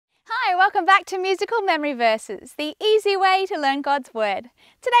Hi, welcome back to Musical Memory Verses, the easy way to learn God's Word.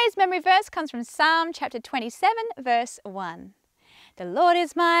 Today's memory verse comes from Psalm chapter 27, verse 1. The Lord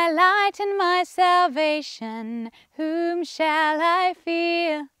is my light and my salvation, whom shall I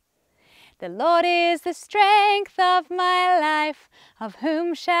fear? The Lord is the strength of my life, of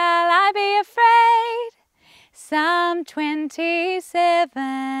whom shall I be afraid? Psalm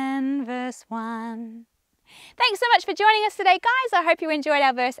 27, verse 1. Thanks so much for joining us today, guys. I hope you enjoyed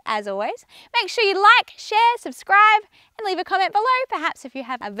our verse as always. Make sure you like, share, subscribe, and leave a comment below. Perhaps if you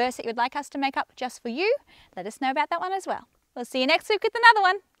have a verse that you would like us to make up just for you, let us know about that one as well. We'll see you next week with another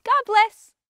one. God bless.